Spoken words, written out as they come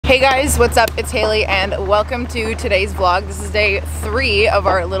Hey guys, what's up? It's Haley and welcome to today's vlog. This is day 3 of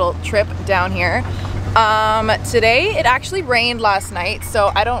our little trip down here. Today it actually rained last night,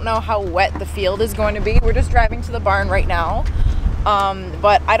 so I don't know how wet the field is going to be. We're just driving to the barn right now,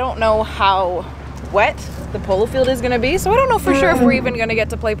 but I don't know how wet the polo field is going to be, so I don't know for sure if we're even going to get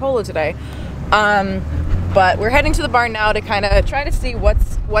to play polo today. But we're heading to the barn now to kind of try to see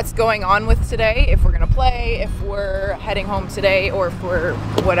what's going on with today, if we're gonna play, if we're heading home today, or if we're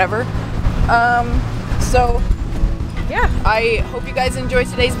whatever. So yeah, I hope you guys enjoy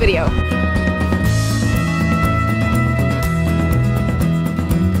today's video.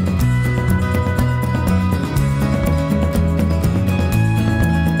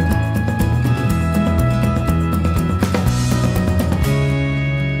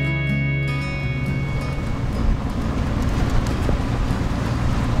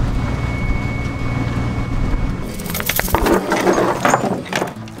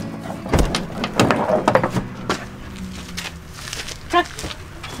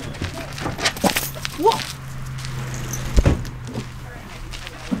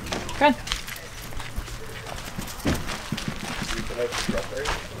 Good.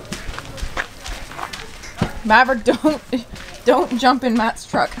 Maverick, don't jump in Matt's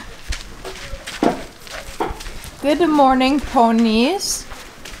truck. Good morning, ponies.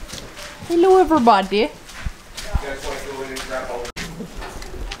 Hello, everybody.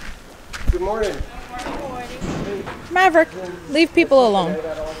 Good morning. Maverick, leave people alone.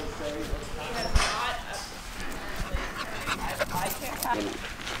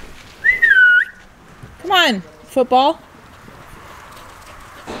 Come on, football.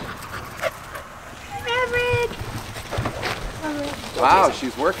 Maverick. Wow,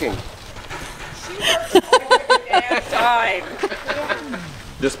 she's working. She works every damn time.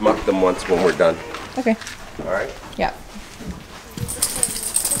 Just muck them once when we're done. Okay. All right. Yeah.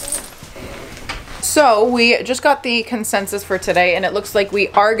 So we just got the consensus for today, and it looks like we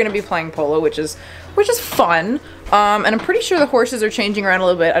are going to be playing polo, which is fun. And I'm pretty sure the horses are changing around a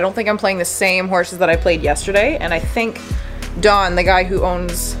little bit. I don't think I'm playing the same horses that I played yesterday, and I think Don, the guy who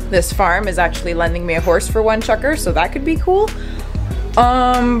owns this farm, is actually lending me a horse for one chukker, so that could be cool.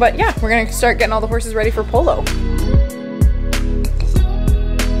 But yeah, we're gonna start getting all the horses ready for polo.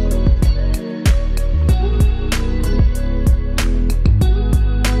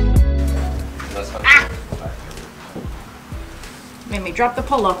 Made me drop the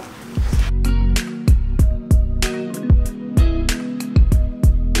polo.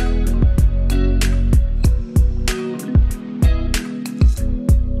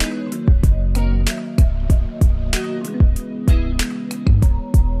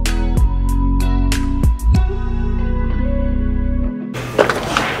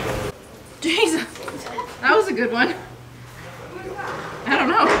 Jesus, that was a good one. I don't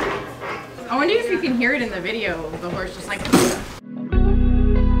know. I wonder if you can hear it in the video. The horse just like.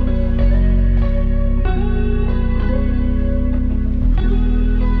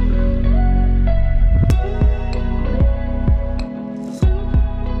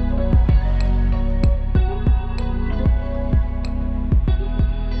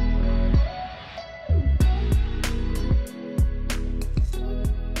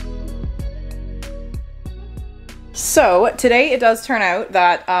 So today it does turn out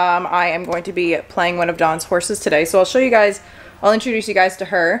that I am going to be playing one of Dawn's horses today. So I'll show you guys, I'll introduce you guys to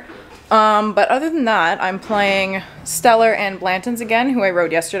her. But other than that, I'm playing Stellar and Blanton's again, who I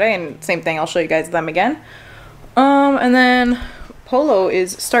rode yesterday, and same thing, I'll show you guys them again. And then polo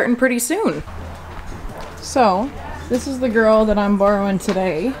is starting pretty soon. So this is the girl that I'm borrowing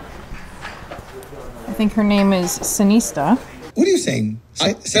today. I think her name is Sinista. What are you saying?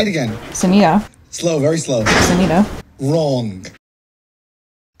 Say it again. Sinita. Slow, very slow. Sinita. Wrong.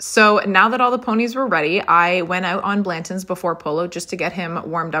 So now that all the ponies were ready, I went out on Blanton's before polo just to get him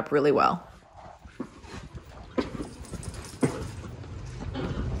warmed up really well.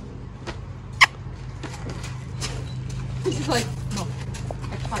 He's like, no,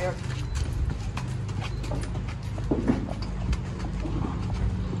 I'm tired.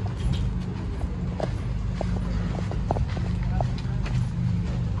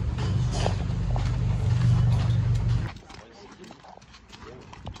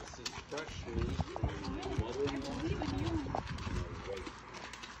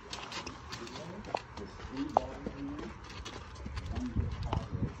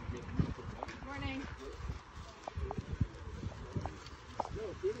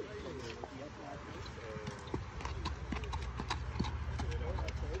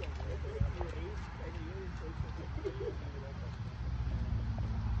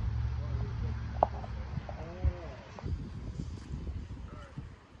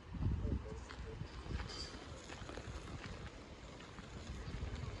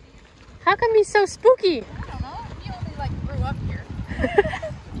 How come he's so spooky? I don't know. You only like grew up here.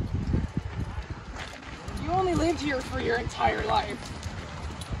 You only lived here for your entire life.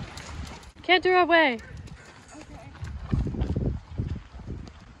 Canter away.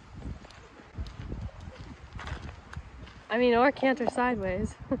 I mean, or canter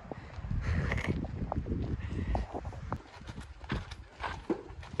sideways.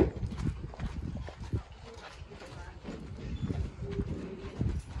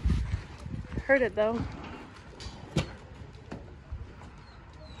 Heard it though.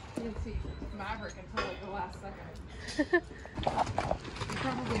 You can see Maverick until like the last second. You're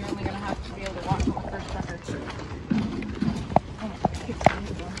probably only gonna have to be able to watch on the first record. Oh, kick the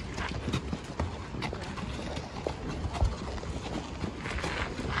windows on.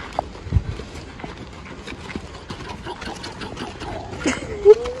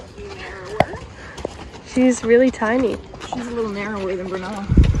 She's really tiny. She's a little narrower than Brunella.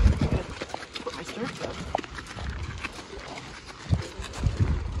 Put my stirrups up.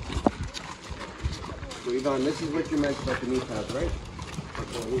 So Yvonne, this is what you meant about the knee pads, right?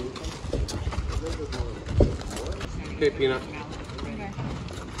 Okay, Peanut.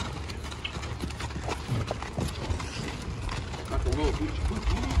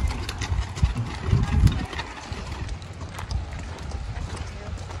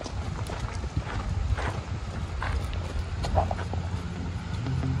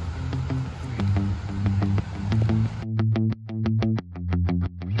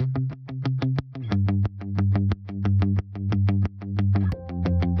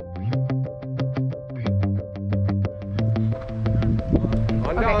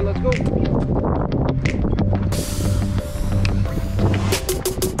 On down, let's go.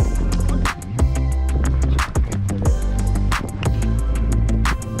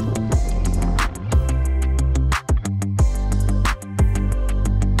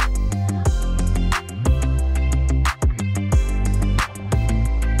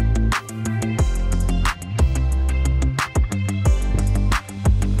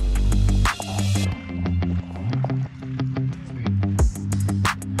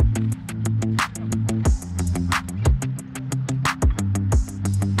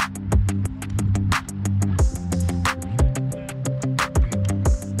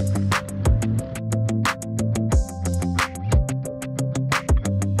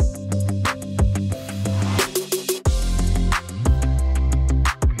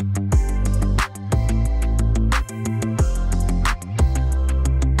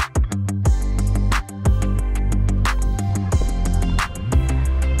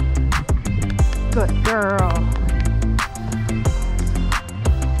 Good girl.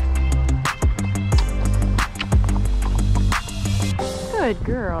 Good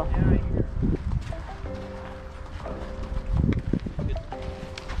girl.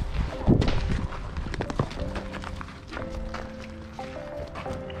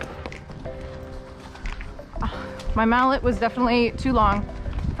 My mallet was definitely too long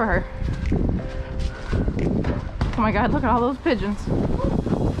for her. Oh my God, look at all those pigeons.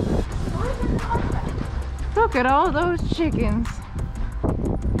 Look at all those chickens.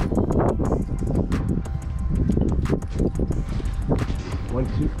 One,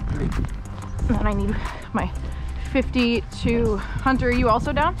 two, three. And then I need my 52. Hunter, are you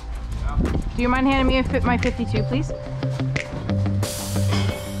also down? Yeah. Do you mind handing me my 52, please?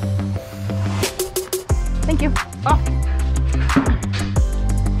 Thank you. Oh.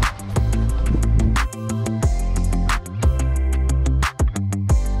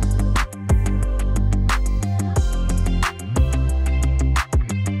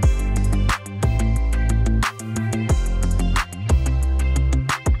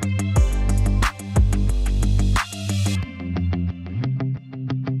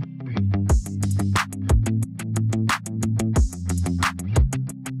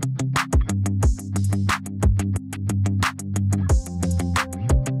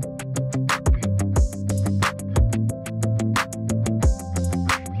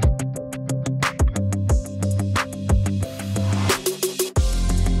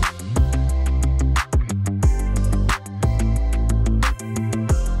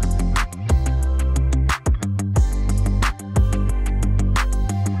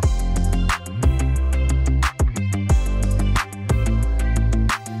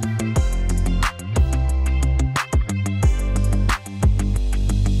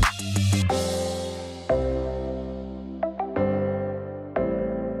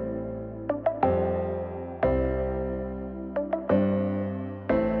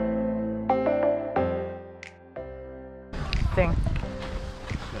 Thing.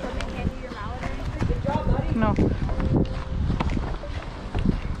 No.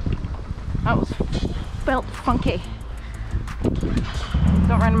 felt funky.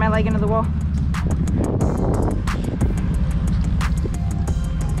 Don't run my leg into the wall.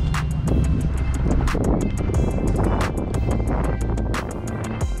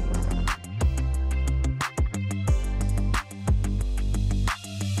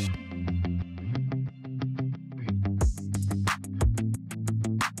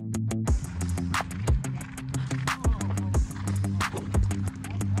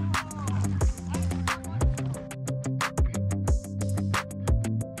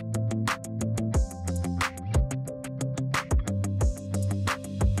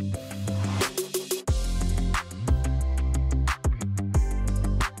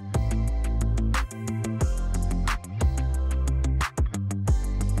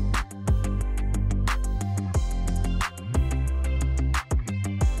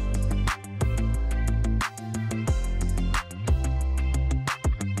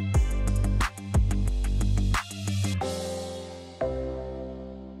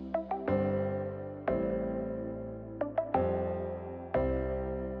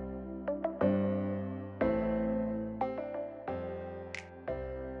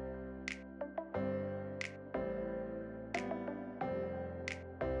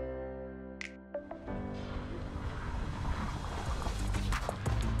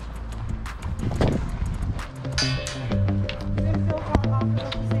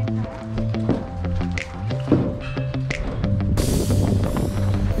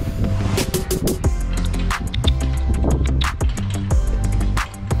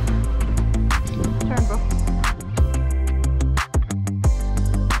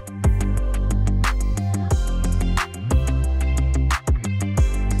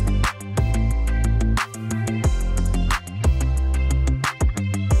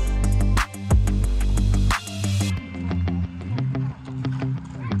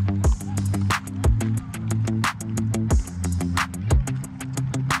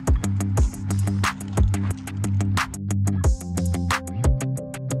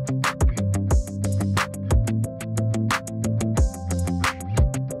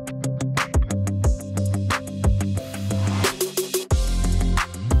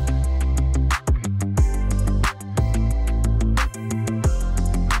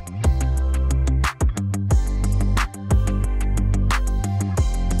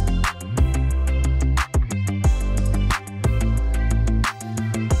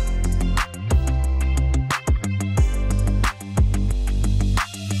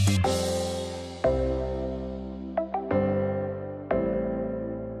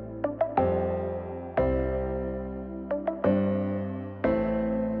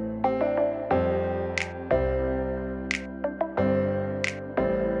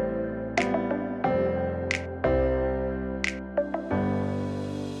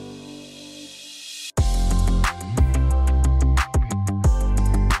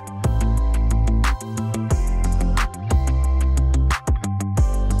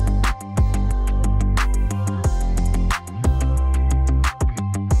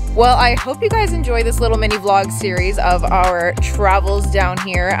 Well, I hope you guys enjoy this little mini vlog series of our travels down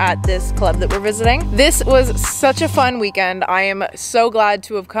here at this club that we're visiting. This was such a fun weekend. I am so glad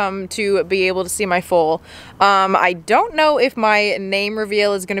to have come to be able to see my foal. I don't know if my name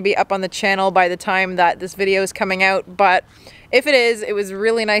reveal is going to be up on the channel by the time that this video is coming out, but if it is, it was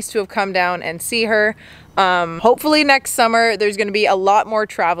really nice to have come down and see her. Hopefully next summer there's going to be a lot more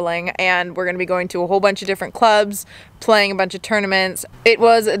traveling and we're going to be going to a whole bunch of different clubs, playing a bunch of tournaments. It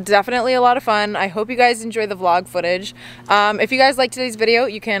was definitely a lot of fun. I hope you guys enjoy the vlog footage. If you guys liked today's video,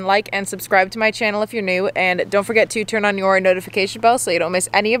 you can like and subscribe to my channel if you're new, and don't forget to turn on your notification bell so you don't miss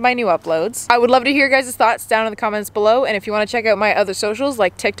any of my new uploads. I would love to hear your guys' thoughts down in the comments below, and if you want to check out my other socials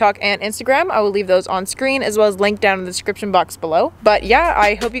like TikTok and Instagram, I will leave those on screen as well as linked down in the description box below. But yeah,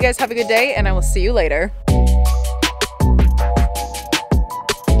 I hope you guys have a good day and I will see you later.